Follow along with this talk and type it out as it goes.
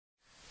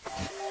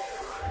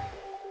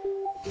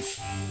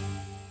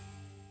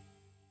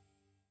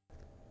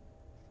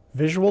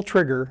Visual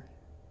trigger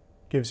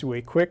gives you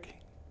a quick,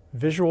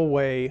 visual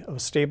way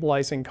of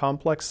stabilizing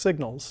complex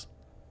signals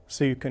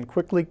so you can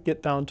quickly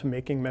get down to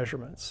making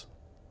measurements.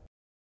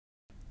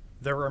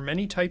 There are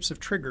many types of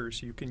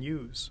triggers you can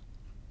use,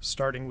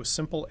 starting with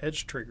simple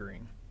edge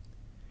triggering.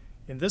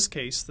 In this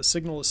case, the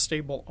signal is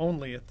stable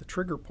only at the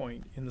trigger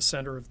point in the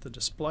center of the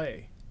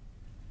display.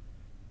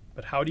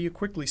 But how do you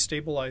quickly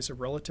stabilize a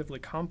relatively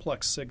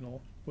complex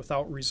signal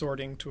without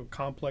resorting to a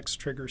complex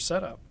trigger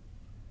setup?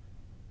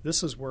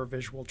 This is where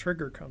visual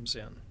trigger comes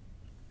in.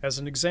 As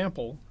an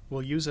example,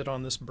 we'll use it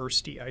on this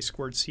bursty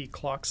I2C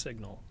clock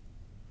signal.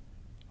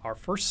 Our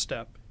first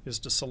step is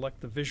to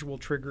select the visual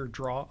trigger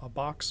draw a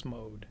box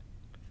mode.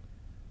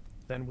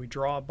 Then we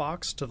draw a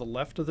box to the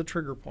left of the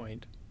trigger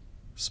point,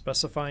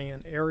 specifying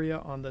an area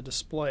on the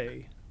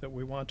display that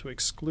we want to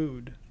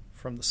exclude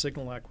from the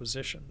signal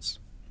acquisitions.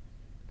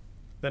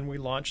 Then we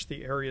launch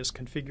the area's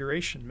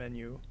configuration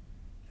menu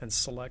and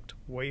select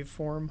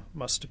Waveform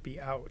Must Be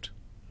Out.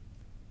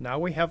 Now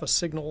we have a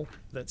signal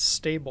that's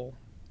stable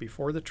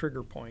before the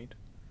trigger point,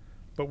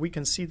 but we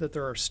can see that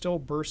there are still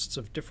bursts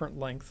of different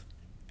length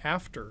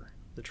after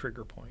the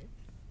trigger point.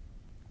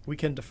 We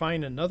can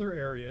define another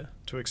area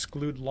to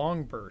exclude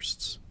long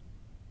bursts.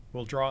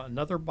 We'll draw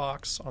another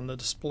box on the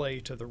display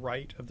to the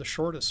right of the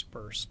shortest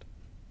burst.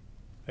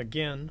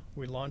 Again,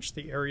 we launch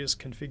the area's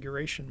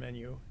configuration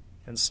menu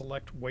and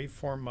select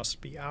Waveform Must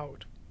Be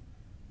Out.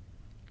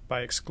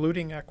 By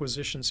excluding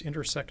acquisitions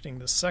intersecting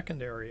the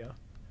second area,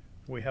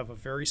 we have a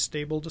very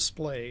stable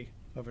display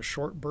of a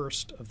short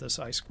burst of this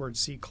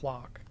I2C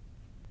clock.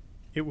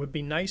 It would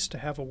be nice to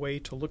have a way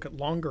to look at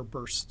longer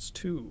bursts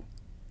too.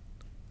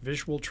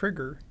 Visual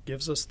trigger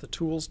gives us the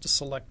tools to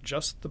select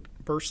just the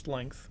burst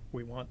length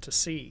we want to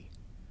see.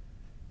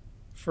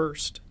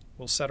 First,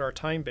 we'll set our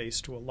time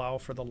base to allow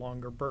for the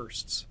longer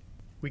bursts.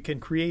 We can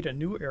create a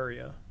new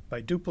area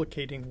by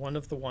duplicating one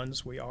of the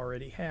ones we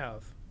already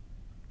have.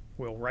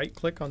 We'll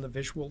right-click on the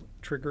visual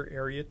trigger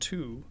area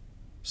 2,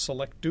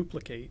 select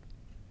Duplicate,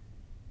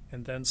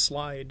 and then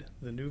slide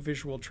the new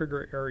visual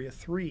trigger area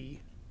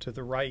 3 to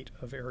the right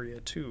of area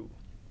 2.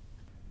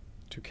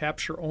 To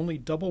capture only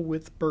double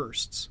width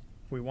bursts,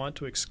 we want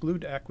to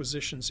exclude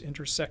acquisitions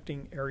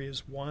intersecting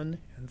areas 1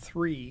 and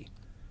 3,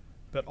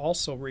 but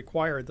also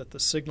require that the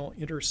signal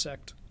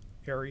intersect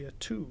area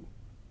 2.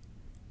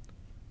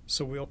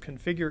 So we'll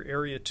configure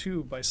area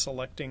 2 by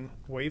selecting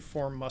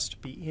Waveform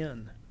Must Be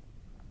In.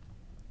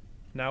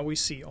 Now we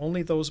see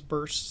only those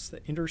bursts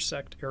that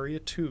intersect area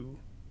 2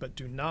 but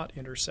do not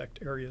intersect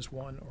areas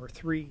 1 or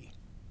 3.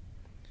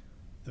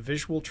 The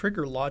visual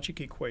trigger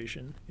logic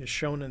equation is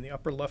shown in the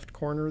upper left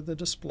corner of the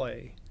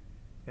display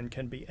and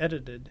can be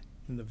edited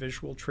in the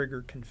visual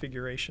trigger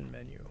configuration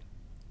menu.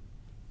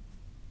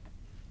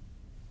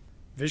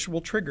 Visual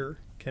trigger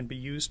can be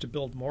used to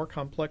build more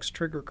complex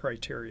trigger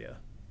criteria,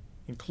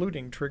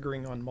 including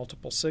triggering on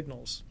multiple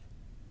signals.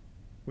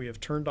 We have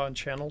turned on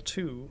channel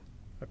 2,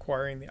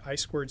 acquiring the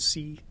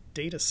I2C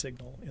data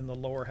signal in the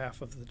lower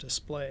half of the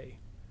display.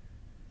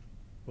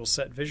 We'll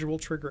set visual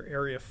trigger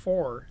area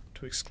 4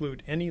 to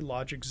exclude any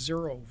logic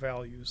 0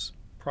 values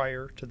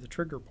prior to the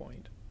trigger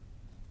point.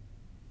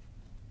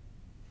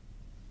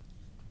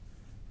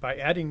 By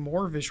adding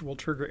more visual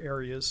trigger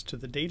areas to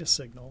the data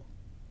signal,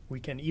 we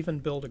can even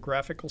build a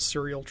graphical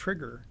serial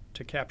trigger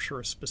to capture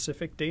a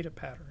specific data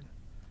pattern.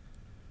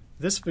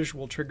 This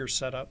visual trigger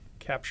setup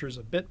captures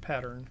a bit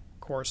pattern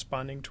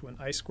corresponding to an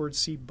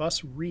I2C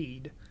bus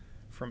read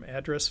from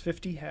address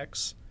 50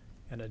 hex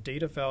and a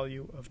data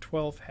value of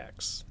 12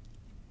 hex.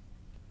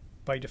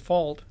 By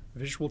default,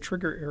 visual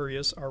trigger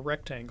areas are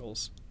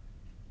rectangles,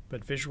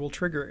 but visual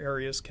trigger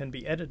areas can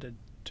be edited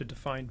to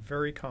define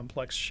very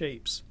complex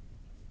shapes.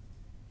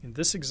 In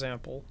this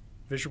example,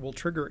 visual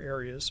trigger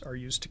areas are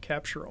used to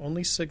capture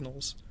only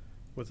signals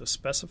with a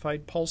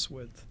specified pulse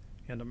width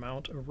and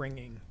amount of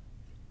ringing.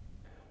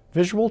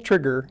 Visual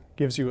trigger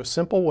gives you a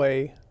simple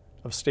way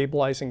of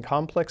stabilizing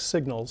complex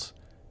signals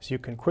so you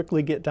can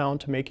quickly get down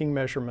to making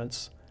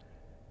measurements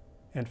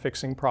and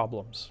fixing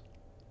problems.